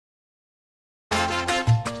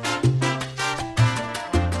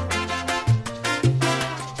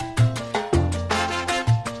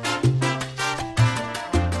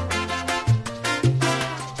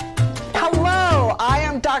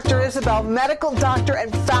Isabel, medical doctor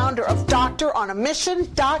and founder of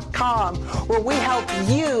DoctorOnAMission.com, where we help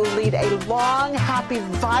you lead a long, happy,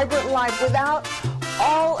 vibrant life without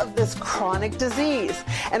all of this chronic disease.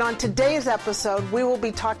 And on today's episode, we will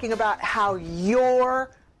be talking about how your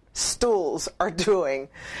stools are doing.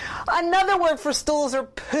 Another word for stools are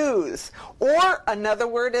poos, or another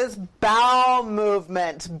word is bowel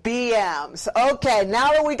movements, BMs. Okay,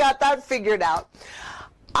 now that we got that figured out,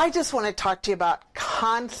 I just want to talk to you about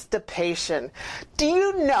constipation. Do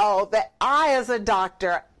you know that I, as a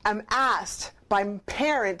doctor, am asked by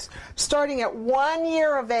parents starting at 1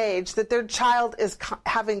 year of age that their child is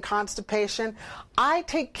having constipation? I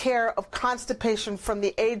take care of constipation from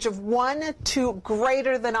the age of 1 to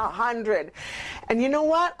greater than 100. And you know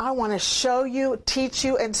what? I want to show you, teach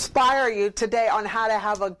you, inspire you today on how to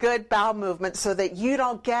have a good bowel movement so that you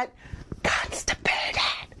don't get constipated.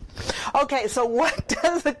 Okay, so what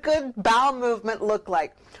does a good bowel movement look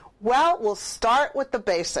like? Well, we'll start with the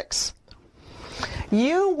basics.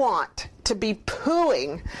 You want to be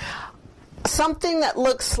pooing something that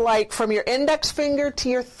looks like from your index finger to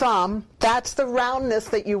your thumb. That's the roundness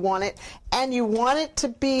that you want it. And you want it to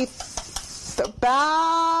be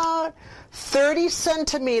about 30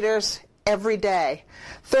 centimeters every day.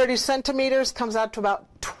 30 centimeters comes out to about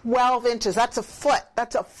 12 inches. That's a foot.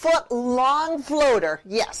 That's a foot long floater.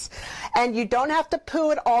 Yes. And you don't have to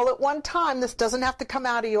poo it all at one time. This doesn't have to come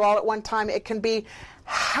out of you all at one time. It can be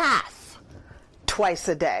half twice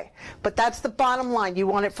a day. But that's the bottom line. You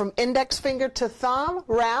want it from index finger to thumb,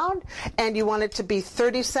 round, and you want it to be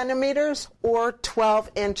 30 centimeters or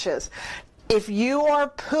 12 inches. If you are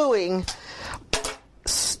pooing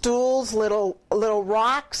stools, little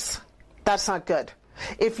rocks, that's not good.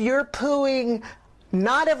 If you're pooing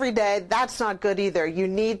not every day, that's not good either. You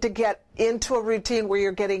need to get into a routine where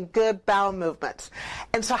you're getting good bowel movements.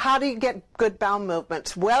 And so how do you get good bowel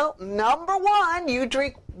movements? Well, number one, you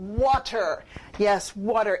drink water. Yes,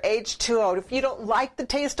 water, H2O. If you don't like the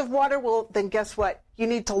taste of water, well, then guess what? You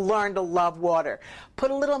need to learn to love water.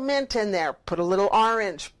 Put a little mint in there. Put a little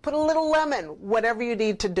orange. Put a little lemon. Whatever you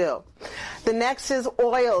need to do. The next is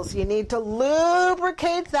oils. You need to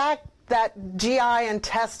lubricate that GI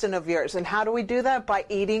intestine of yours. And how do we do that? By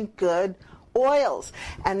eating good oils.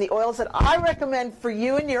 And the oils that I recommend for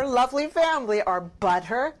you and your lovely family are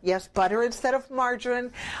butter. Yes, butter instead of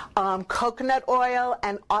margarine. Coconut oil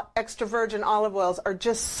and extra virgin olive oils are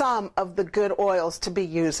just some of the good oils to be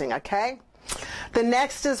using, okay? The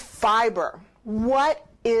next is fiber. What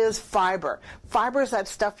is fiber? Fiber is that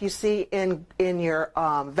stuff you see in your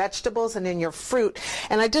vegetables and in your fruit.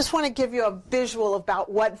 And I just want to give you a visual about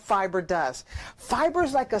what fiber does. Fiber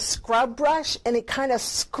is like a scrub brush, and it kind of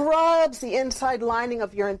scrubs the inside lining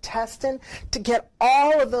of your intestine to get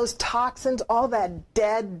all of those toxins, all that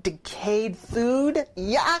dead, decayed food,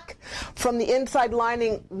 yuck, from the inside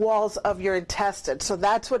lining walls of your intestine. So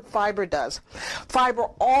that's what fiber does. Fiber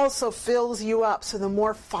also fills you up. So the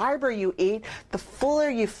more fiber you eat, the fuller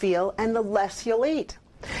you feel and the less you'll eat.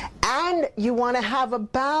 And you want to have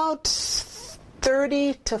about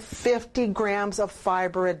 30 to 50 grams of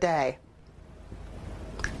fiber a day.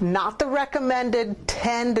 Not the recommended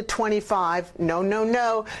 10 to 25. No, no,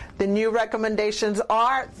 no. The new recommendations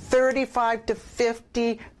are 35 to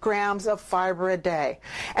 50 grams of fiber a day.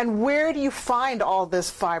 And where do you find all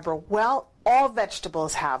this fiber? Well, all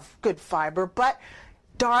vegetables have good fiber, but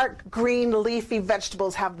dark green leafy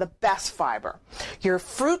vegetables have the best fiber. Your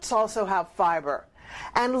fruits also have fiber.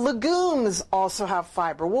 And legumes also have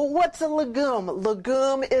fiber. Well, what's a legume?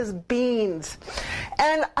 Legume is beans.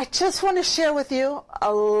 And I just want to share with you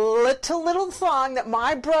a little song that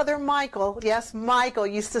my brother Michael, yes, Michael,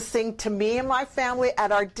 used to sing to me and my family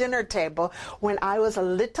at our dinner table when I was a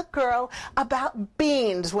little girl about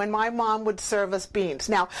beans, when my mom would serve us beans.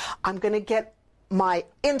 Now, I'm going to get my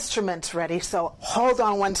instruments ready, so hold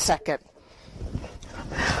on one second.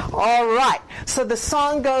 All right, so the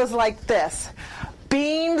song goes like this.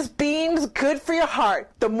 Beans, beans, good for your heart.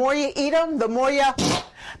 The more you eat them, the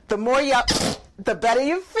better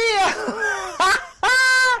you feel.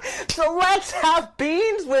 So let's have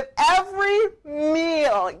beans with every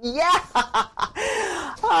meal. Yeah.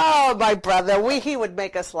 Oh, my brother, he would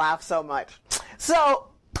make us laugh so much. So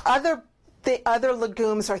the other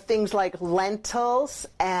legumes are things like lentils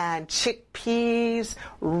and chickpeas,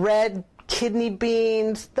 red kidney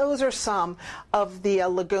beans. Those are some of the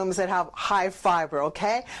legumes that have high fiber,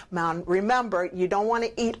 okay? Now, remember, you don't want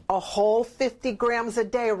to eat a whole 50 grams a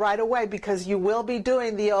day right away because you will be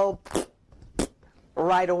doing the old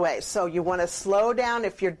right away. So you want to slow down.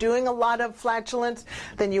 If you're doing a lot of flatulence,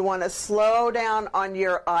 then you want to slow down on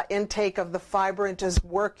your intake of the fiber and just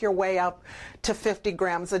work your way up to 50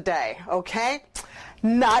 grams a day, okay?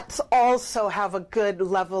 Nuts also have a good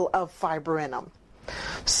level of fiber in them.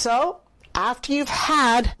 So after you've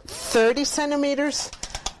had 30 centimeters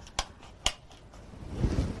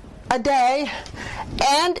a day,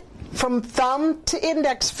 and from thumb to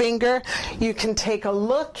index finger, you can take a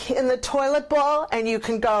look in the toilet bowl and you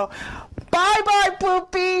can go, bye-bye,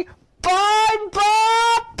 poopy,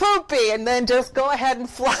 bye-bye, poopy, and then just go ahead and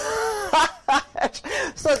flush.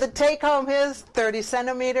 So the take-home is 30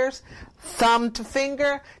 centimeters, thumb to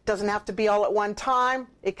finger. Doesn't have to be all at one time.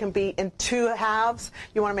 It can be in 2 halves.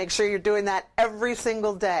 You want to make sure you're doing that every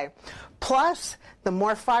single day. Plus, the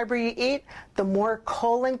more fiber you eat, the more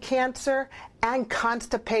colon cancer and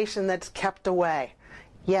constipation that's kept away.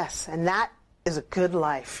 Yes, and that is a good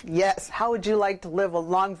life. Yes, how would you like to live a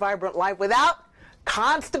long, vibrant life without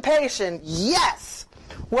constipation? Yes!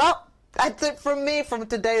 Well, that's it from me from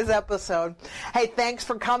today's episode. Hey, thanks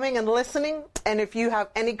for coming and listening. And if you have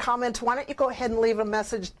any comments, why don't you go ahead and leave a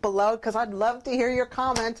message below, because I'd love to hear your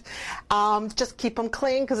comments. Just keep them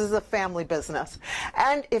clean, because this is a family business.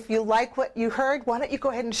 And if you like what you heard, why don't you go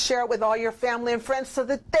ahead and share it with all your family and friends so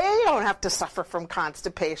that they don't have to suffer from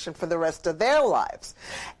constipation for the rest of their lives.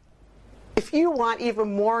 If you want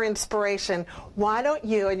even more inspiration, why don't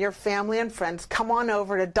you and your family and friends come on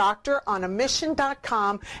over to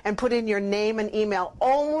doctoronamission.com and put in your name and email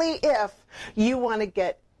only if you want to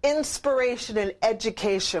get inspiration and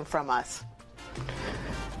education from us.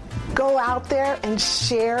 Go out there and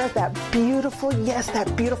share that beautiful, yes,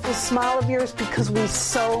 that beautiful smile of yours, because we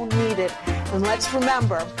so need it. And let's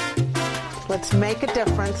remember, let's make a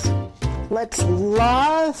difference. Let's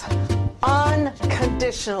love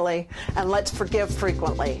unconditionally, and let's forgive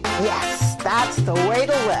frequently. Yes, that's the way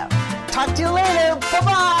to live. Talk to you later.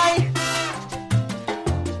 Bye-bye.